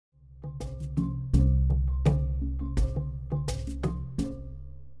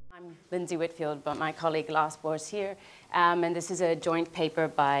Lindsay Whitfield, but my colleague Lars Boers here. And this is a joint paper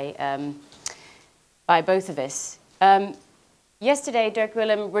by both of us. Yesterday, Dirk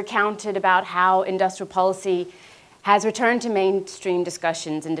Willem recounted about how industrial policy has returned to mainstream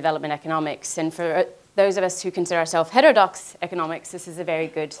discussions in development economics. And for those of us who consider ourselves heterodox economics, this is a very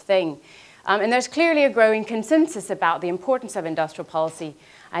good thing. And there's clearly a growing consensus about the importance of industrial policy,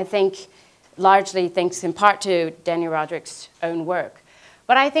 I think largely thanks in part to Daniel Roderick's own work.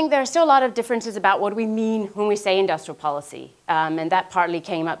 But I think there are still a lot of differences about what we mean when we say industrial policy. And that partly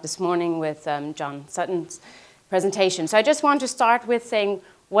came up this morning with John Sutton's presentation. So I just want to start with saying,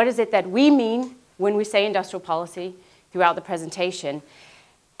 what is it that we mean when we say industrial policy throughout the presentation,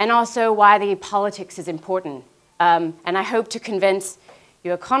 and also why the politics is important. And I hope to convince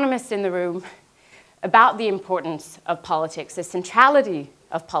you economists in the room about the importance of politics, the centrality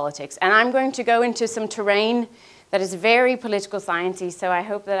of politics. And I'm going to go into some terrain that is very political sciencey, so I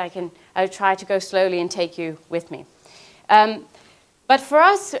hope that I'll try to go slowly and take you with me. But for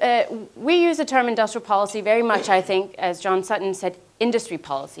us, we use the term industrial policy very much, I think, as John Sutton said, industry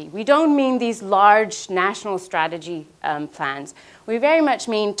policy. We don't mean these large national strategy plans. We very much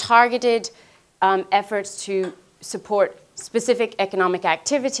mean targeted efforts to support specific economic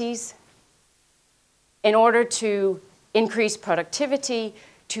activities in order to increase productivity,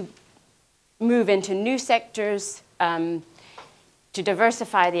 to move into new sectors, to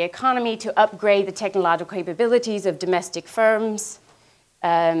diversify the economy, to upgrade the technological capabilities of domestic firms.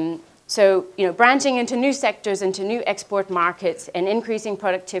 So, branching into new sectors, into new export markets, and increasing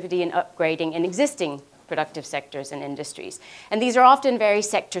productivity and upgrading in existing productive sectors and industries. And these are often very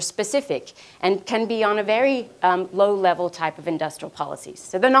sector-specific and can be on a very low-level type of industrial policies.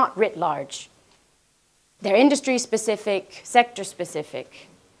 So they're not writ large. They're industry-specific, sector-specific.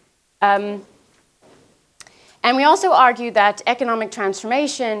 And we also argue that economic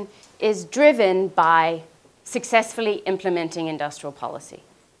transformation is driven by successfully implementing industrial policy.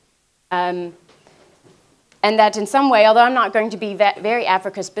 And that in some way, although I'm not going to be very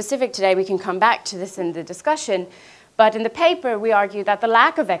Africa-specific today, we can come back to this in the discussion, but in the paper we argue that the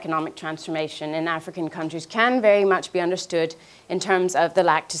lack of economic transformation in African countries can very much be understood in terms of the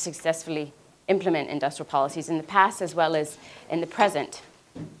lack to successfully implement industrial policies in the past as well as in the present.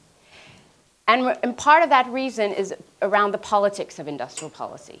 And part of that reason is around the politics of industrial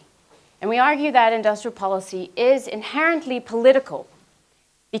policy. And we argue that industrial policy is inherently political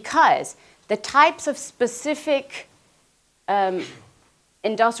because the types of specific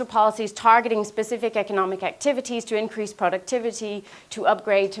industrial policies targeting specific economic activities to increase productivity, to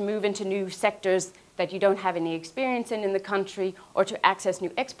upgrade, to move into new sectors that you don't have any experience in the country, or to access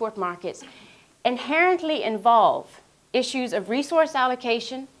new export markets, inherently involve issues of resource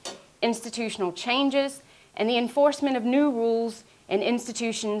allocation, institutional changes, and the enforcement of new rules in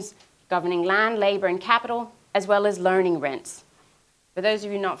institutions governing land, labor, and capital, as well as learning rents. For those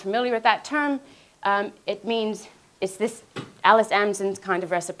of you not familiar with that term, it means it's this Alice Amson's kind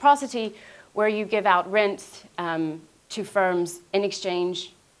of reciprocity where you give out rents to firms in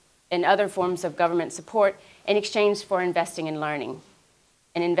exchange and other forms of government support in exchange for investing in learning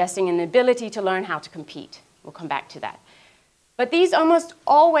and investing in the ability to learn how to compete. We'll come back to that. But these almost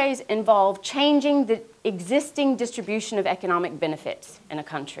always involve changing the existing distribution of economic benefits in a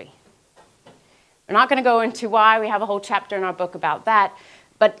country. We're not going to go into why. We have a whole chapter in our book about that,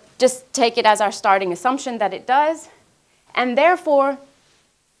 but just take it as our starting assumption that it does. And therefore,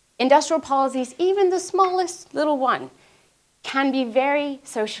 industrial policies, even the smallest little one, can be very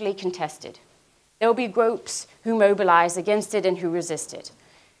socially contested. There will be groups who mobilize against it and who resist it.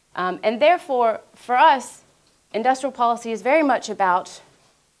 And therefore, for us, industrial policy is very much about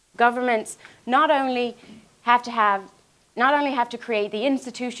governments not only have to create the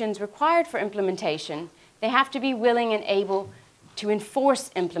institutions required for implementation, they have to be willing and able to enforce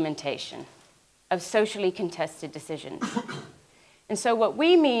implementation of socially contested decisions. And so what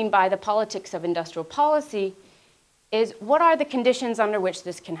we mean by the politics of industrial policy is what are the conditions under which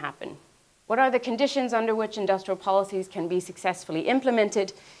this can happen? What are the conditions under which industrial policies can be successfully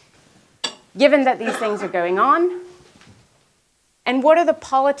implemented, given that these things are going on? And what are the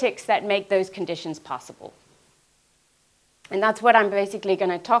politics that make those conditions possible? And that's what I'm basically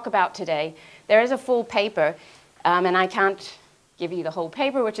going to talk about today. There is a full paper, and I can't give you the whole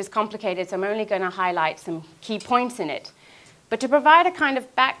paper, which is complicated, so I'm only going to highlight some key points in it. But to provide a kind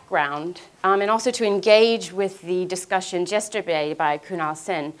of background, and also to engage with the discussions yesterday by Kunal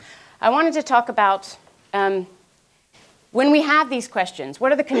Sen, I wanted to talk about when we have these questions,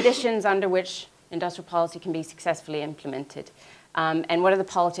 what are the conditions under which industrial policy can be successfully implemented? and what are the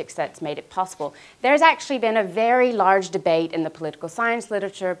politics that's made it possible. There's actually been a very large debate in the political science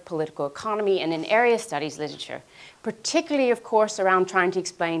literature, political economy, and in area studies literature, particularly, of course, around trying to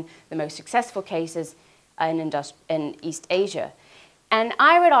explain the most successful cases in East Asia. And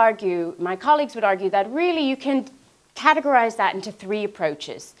I would argue, my colleagues would argue, that really you can categorize that into three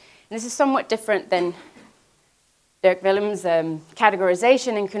approaches. And this is somewhat different than Dirk Willem's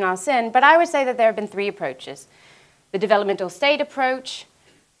categorization in Kunal Sen, but I would say that there have been three approaches. The developmental state approach,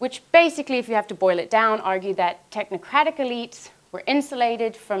 which basically, if you have to boil it down, argued that technocratic elites were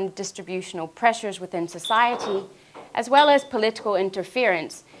insulated from distributional pressures within society, as well as political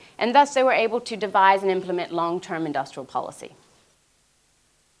interference, and thus they were able to devise and implement long-term industrial policy.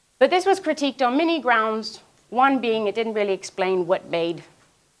 But this was critiqued on many grounds, one being it didn't really explain what made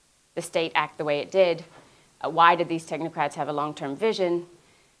the state act the way it did. Why did these technocrats have a long-term vision?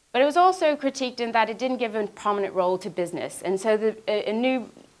 But it was also critiqued in that it didn't give a prominent role to business. And so a new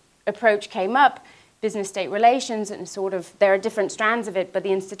approach came up, business-state relations, and there are different strands of it, but the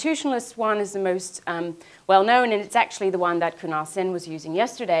institutionalist one is the most well-known, and it's actually the one that Kunal Sen was using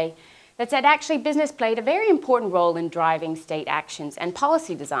yesterday, that said actually business played a very important role in driving state actions and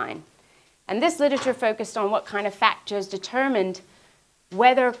policy design. And this literature focused on what kind of factors determined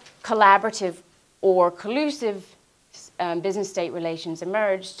whether collaborative or collusive business-state relations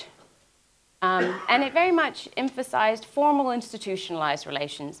emerged. And it very much emphasized formal institutionalized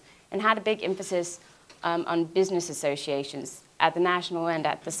relations and had a big emphasis on business associations at the national and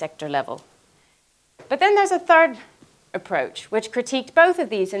at the sector level. But then there's a third approach, which critiqued both of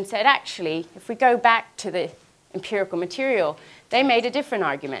these and said, actually, if we go back to the empirical material, they made a different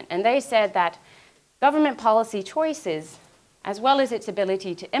argument. And they said that government policy choices, as well as its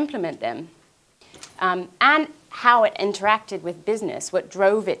ability to implement them, and how it interacted with business, what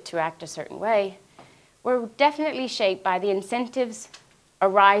drove it to act a certain way, were definitely shaped by the incentives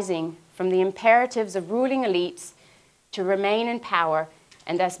arising from the imperatives of ruling elites to remain in power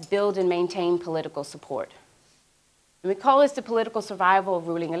and thus build and maintain political support. And we call this the political survival of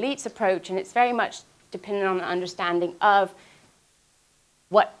ruling elites approach, and it's very much dependent on an understanding of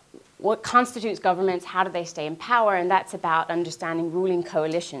what constitutes governments, how do they stay in power, and that's about understanding ruling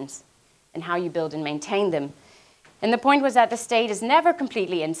coalitions and how you build and maintain them. And the point was that the state is never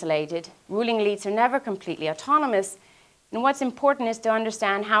completely insulated, ruling elites are never completely autonomous, and what's important is to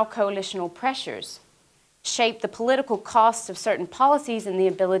understand how coalitional pressures shape the political costs of certain policies and the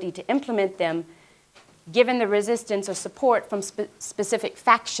ability to implement them, given the resistance or support from specific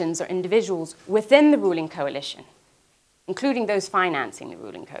factions or individuals within the ruling coalition, including those financing the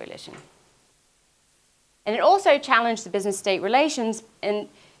ruling coalition. And it also challenged the business-state relations in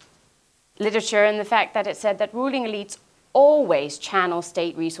literature and the fact that it said that ruling elites always channel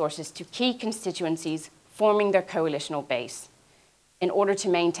state resources to key constituencies forming their coalitional base in order to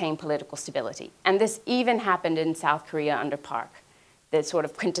maintain political stability. And this even happened in South Korea under Park, the sort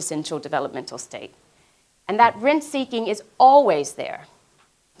of quintessential developmental state. And that rent-seeking is always there.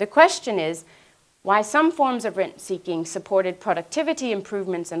 The question is why some forms of rent-seeking supported productivity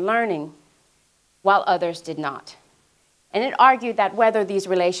improvements and learning, while others did not. And it argued that whether these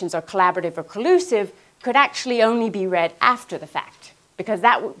relations are collaborative or collusive could actually only be read after the fact, because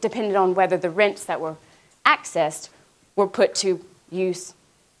that depended on whether the rents that were accessed were put to use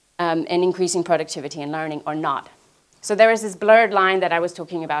in increasing productivity and learning or not. So there is this blurred line that I was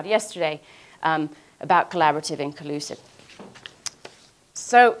talking about yesterday about collaborative and collusive.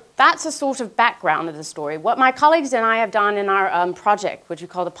 So that's a sort of background of the story. What my colleagues and I have done in our project, which we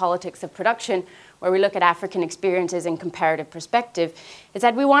call the Politics of Production, where we look at African experiences in comparative perspective, is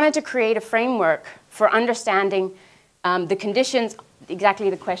that we wanted to create a framework for understanding the conditions, exactly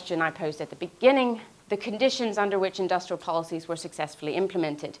the question I posed at the beginning, the conditions under which industrial policies were successfully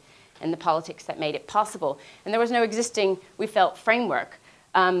implemented and the politics that made it possible. And there was no existing, we felt, framework.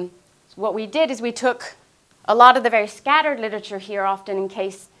 So what we did is we took a lot of the very scattered literature here, often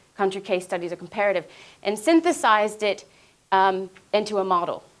in country case studies or comparative, and synthesized it into a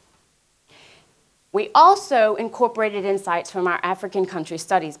model. We also incorporated insights from our African country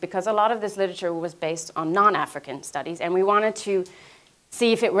studies, because a lot of this literature was based on non-African studies, and we wanted to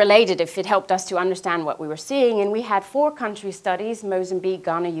see if it related, if it helped us to understand what we were seeing. And we had 4 country studies: Mozambique,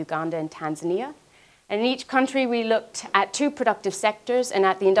 Ghana, Uganda, and Tanzania. And in each country, we looked at 2 productive sectors and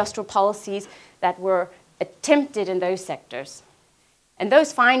at the industrial policies that were attempted in those sectors. And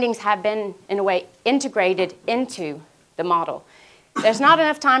those findings have been, in a way, integrated into the model. There's not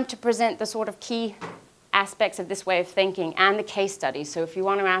enough time to present the sort of key aspects of this way of thinking and the case studies. So if you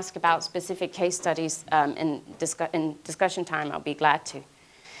want to ask about specific case studies in discussion time, I'll be glad to.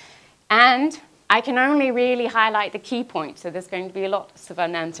 And I can only really highlight the key points, so there's going to be lots of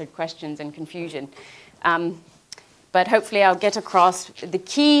unanswered questions and confusion. But hopefully I'll get across the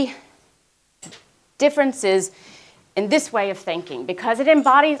key differences in this way of thinking, because it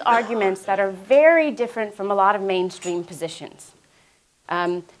embodies arguments that are very different from a lot of mainstream positions.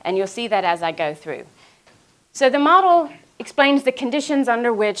 And you'll see that as I go through. So the model explains the conditions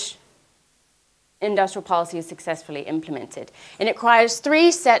under which industrial policy is successfully implemented. And it requires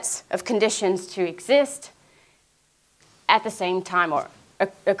 3 sets of conditions to exist at the same time, or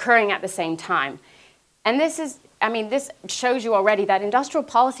occurring at the same time. And this is, I mean, this shows you already that industrial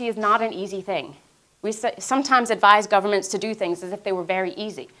policy is not an easy thing. We sometimes advise governments to do things as if they were very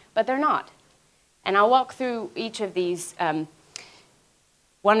easy, but they're not. And I'll walk through each of these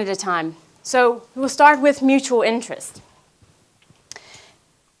one at a time. So we'll start with mutual interest.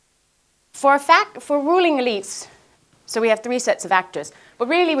 For ruling elites, so we have 3 sets of actors, but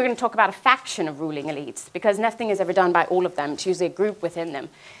really we're going to talk about a faction of ruling elites, because nothing is ever done by all of them. It's usually a group within them.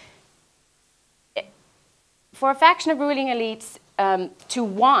 For a faction of ruling elites to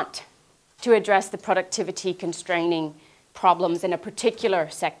want to address the productivity constraining problems in a particular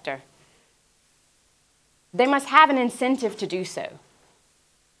sector, they must have an incentive to do so.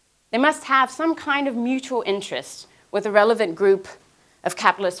 They must have some kind of mutual interest with a relevant group of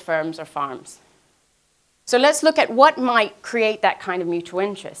capitalist firms or farms. So let's look at what might create that kind of mutual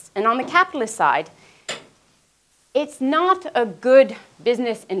interest. And on the capitalist side, it's not a good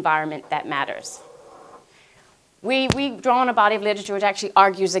business environment that matters. We've drawn a body of literature which actually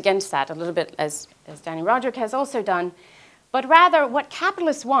argues against that a little bit, as Danny Roderick has also done. But rather, what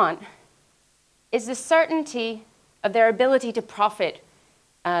capitalists want is the certainty of their ability to profit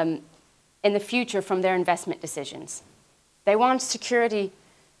in the future from their investment decisions. They want security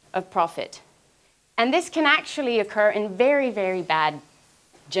of profit. And this can actually occur in very, very bad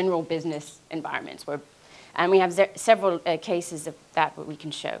general business environments, and we have several cases of that we can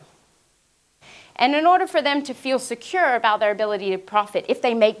show. And in order for them to feel secure about their ability to profit if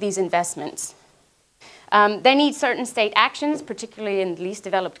they make these investments, they need certain state actions, particularly in least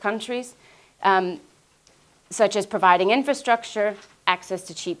developed countries, such as providing infrastructure, access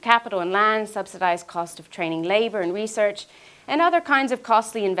to cheap capital and land, subsidized cost of training labor and research, and other kinds of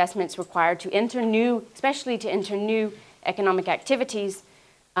costly investments required to enter new, especially to enter new economic activities,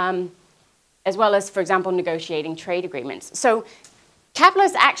 as well as, for example, negotiating trade agreements. So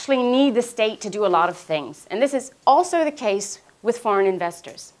capitalists actually need the state to do a lot of things. And this is also the case with foreign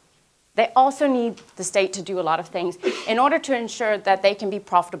investors. They also need the state to do a lot of things in order to ensure that they can be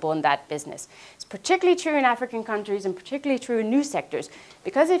profitable in that business. It's particularly true in African countries and particularly true in new sectors,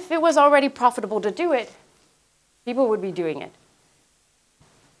 because if it was already profitable to do it, people would be doing it.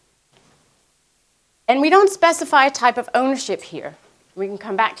 And we don't specify a type of ownership here. We can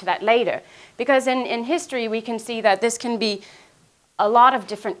come back to that later, because in history we can see that this can be a lot of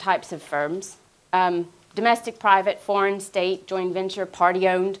different types of firms, domestic, private, foreign, state, joint venture,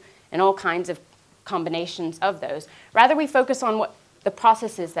 party-owned, and all kinds of combinations of those. Rather, we focus on what the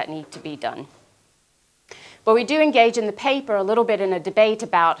processes that need to be done. But we do engage in the paper a little bit in a debate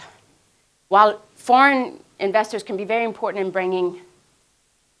about, while foreign investors can be very important in bringing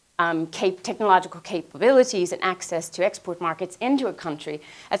technological capabilities and access to export markets into a country,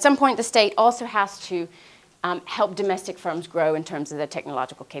 at some point the state also has to help domestic firms grow in terms of their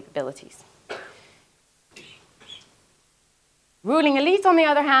technological capabilities. Ruling elites, on the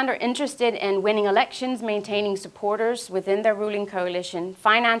other hand, are interested in winning elections, maintaining supporters within their ruling coalition,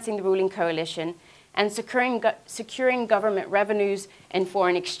 financing the ruling coalition, and securing government revenues and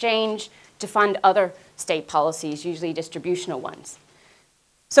foreign exchange to fund other state policies, usually distributional ones.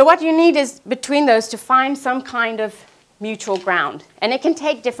 So what you need is, between those, to find some kind of mutual ground. And it can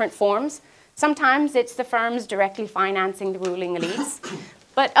take different forms. Sometimes it's the firms directly financing the ruling elites.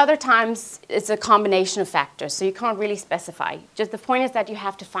 But other times, it's a combination of factors, so you can't really specify. Just the point is that you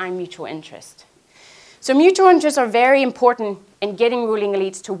have to find mutual interest. So mutual interests are very important in getting ruling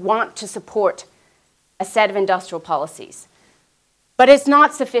elites to want to support a set of industrial policies. But it's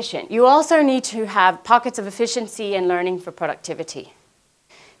not sufficient. You also need to have pockets of efficiency and learning for productivity.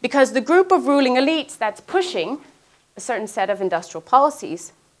 Because the group of ruling elites that's pushing a certain set of industrial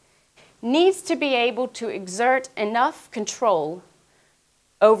policies needs to be able to exert enough control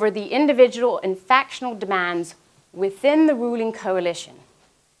over the individual and factional demands within the ruling coalition.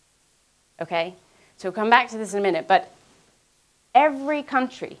 Okay? So we'll come back to this in a minute, but every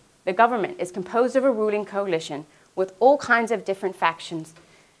country, the government, is composed of a ruling coalition with all kinds of different factions,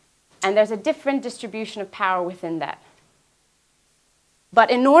 and there's a different distribution of power within that.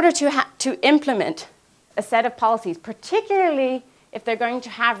 But in order to implement a set of policies, particularly if they're going to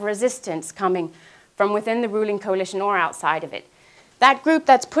have resistance coming from within the ruling coalition or outside of it. That group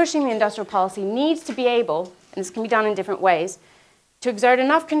that's pushing the industrial policy needs to be able, and this can be done in different ways, to exert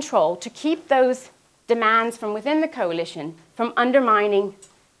enough control to keep those demands from within the coalition from undermining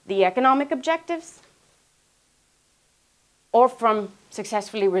the economic objectives or from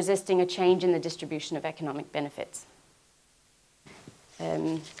successfully resisting a change in the distribution of economic benefits.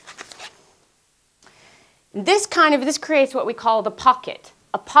 This creates what we call the pocket,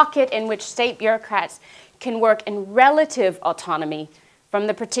 a pocket in which state bureaucrats can work in relative autonomy from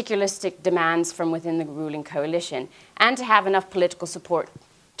the particularistic demands from within the ruling coalition, and to have enough political support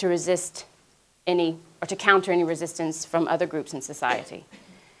to resist any, or to counter any resistance from other groups in society.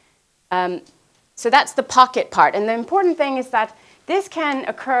 So that's the pocket part. And the important thing is that this can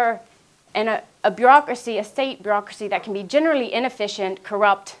occur in a bureaucracy, a state bureaucracy that can be generally inefficient,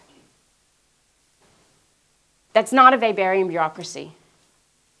 corrupt. That's not a Weberian bureaucracy.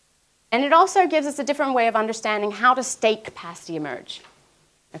 And it also gives us a different way of understanding how does state capacity emerge.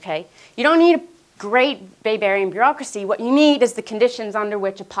 Okay? You don't need a great Weberian bureaucracy. What you need is the conditions under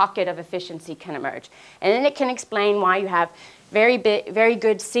which a pocket of efficiency can emerge. And then it can explain why you have very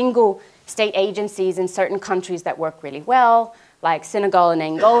good single state agencies in certain countries that work really well, like Senegal and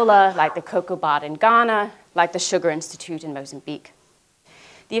Angola, like the COCOBOD in Ghana, like the Sugar Institute in Mozambique.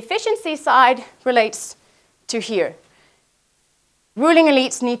 The efficiency side relates to here. Ruling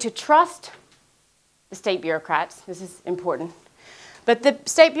elites need to trust the state bureaucrats. This is important. But the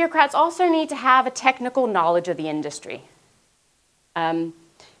state bureaucrats also need to have a technical knowledge of the industry. And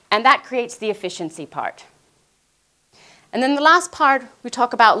that creates the efficiency part. And then the last part, we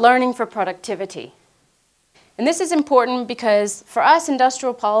talk about learning for productivity. And this is important because for us,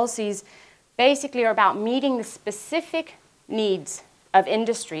 industrial policies basically are about meeting the specific needs of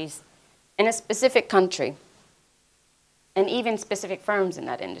industries in a specific country, and even specific firms in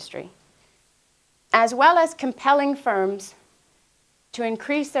that industry, as well as compelling firms to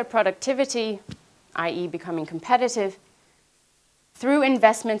increase their productivity, i.e. becoming competitive, through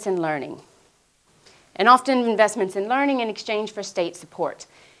investments in learning. And often investments in learning in exchange for state support.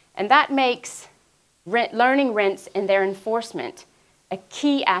 And that makes learning rents and their enforcement a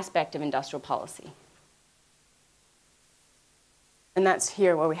key aspect of industrial policy. And that's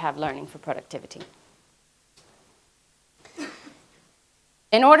here where we have learning for productivity.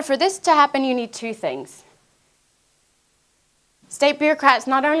 In order for this to happen, you need two things. State bureaucrats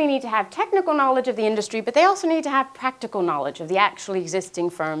not only need to have technical knowledge of the industry, but they also need to have practical knowledge of the actually existing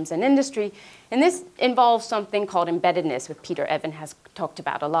firms and industry. And this involves something called embeddedness, which Peter Evan has talked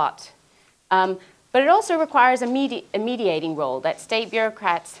about a lot. But it also requires a mediating role, that state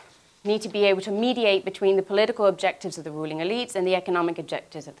bureaucrats need to be able to mediate between the political objectives of the ruling elites and the economic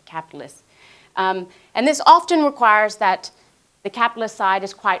objectives of the capitalists. And this often requires that the capitalist side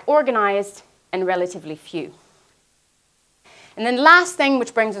is quite organized and relatively few. And then the last thing,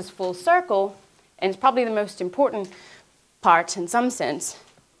 which brings us full circle, and is probably the most important part in some sense,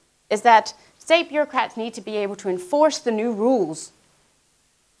 is that state bureaucrats need to be able to enforce the new rules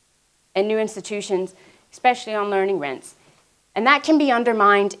and new institutions, especially on learning rents. And that can be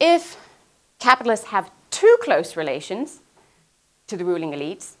undermined if capitalists have too close relations to the ruling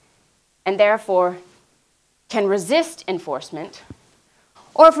elites, and therefore can resist enforcement,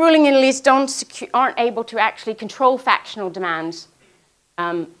 or if ruling elites aren't able to actually control factional demands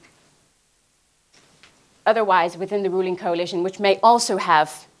otherwise within the ruling coalition, which may also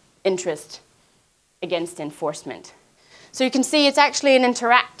have interest against enforcement. So you can see it's actually an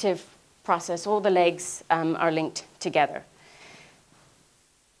interactive process. All the legs are linked together.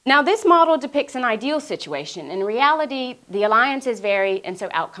 Now, this model depicts an ideal situation. In reality, the alliances vary, and so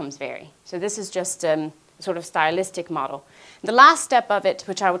outcomes vary. So this is just sort of stylistic model. The last step of it,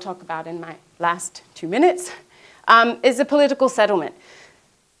 which I will talk about in my last 2 minutes, is the political settlement.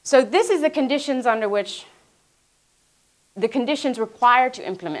 So this is the conditions under which, the conditions required to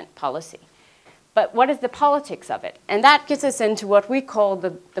implement policy. But what is the politics of it? And that gets us into what we call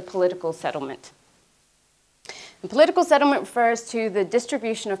the political settlement. The political settlement refers to the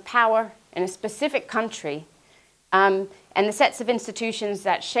distribution of power in a specific country and the sets of institutions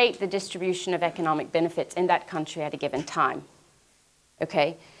that shape the distribution of economic benefits in that country at a given time.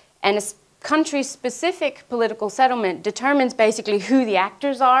 Okay? And a country's specific political settlement determines basically who the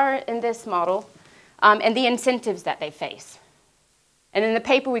actors are in this model and the incentives that they face. And in the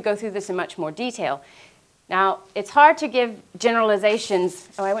paper, we go through this in much more detail. Now, it's hard to give generalizations.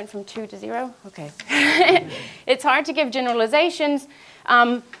 Oh, I went from 2 to 0? Okay. It's hard to give generalizations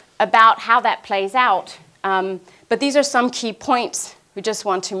about how that plays out. But these are some key points we just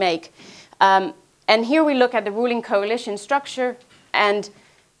want to make. And here we look at the ruling coalition structure and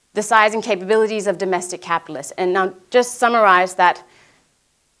the size and capabilities of domestic capitalists. And now just summarize that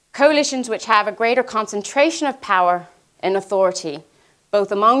coalitions which have a greater concentration of power and authority,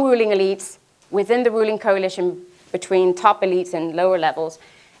 both among ruling elites, within the ruling coalition between top elites and lower levels,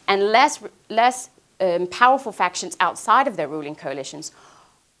 and less powerful factions outside of their ruling coalitions,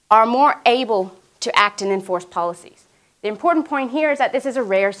 are more able to act and enforce policies. The important point here is that this is a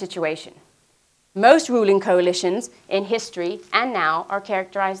rare situation. Most ruling coalitions in history and now are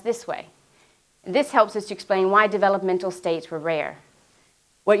characterized this way. This helps us to explain why developmental states were rare.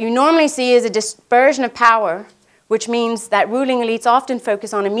 What you normally see is a dispersion of power, which means that ruling elites often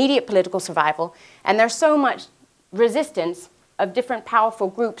focus on immediate political survival, and there's so much resistance of different powerful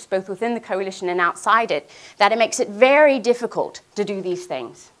groups, both within the coalition and outside it, that it makes it very difficult to do these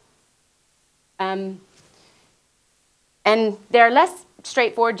things. And there are less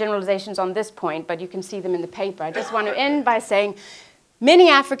straightforward generalizations on this point, but you can see them in the paper. I just want to end by saying many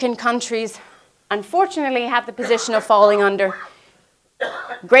African countries, unfortunately, have the position of falling under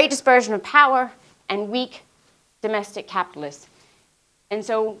great dispersion of power and weak domestic capitalists. And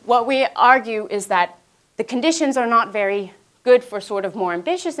so what we argue is that the conditions are not very good for sort of more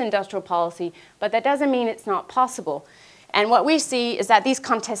ambitious industrial policy, but that doesn't mean it's not possible. And what we see is that these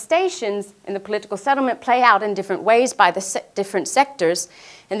contestations in the political settlement play out in different ways by the different sectors,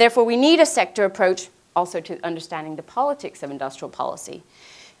 and therefore we need a sector approach also to understanding the politics of industrial policy.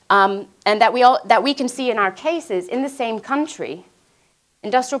 And that we can see in our cases, in the same country,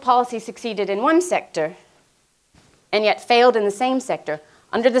 industrial policy succeeded in one sector and yet failed in the same sector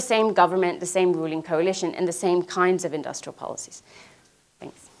under the same government, the same ruling coalition, and the same kinds of industrial policies.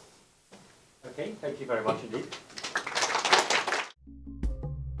 Thanks. Okay, thank you very much indeed.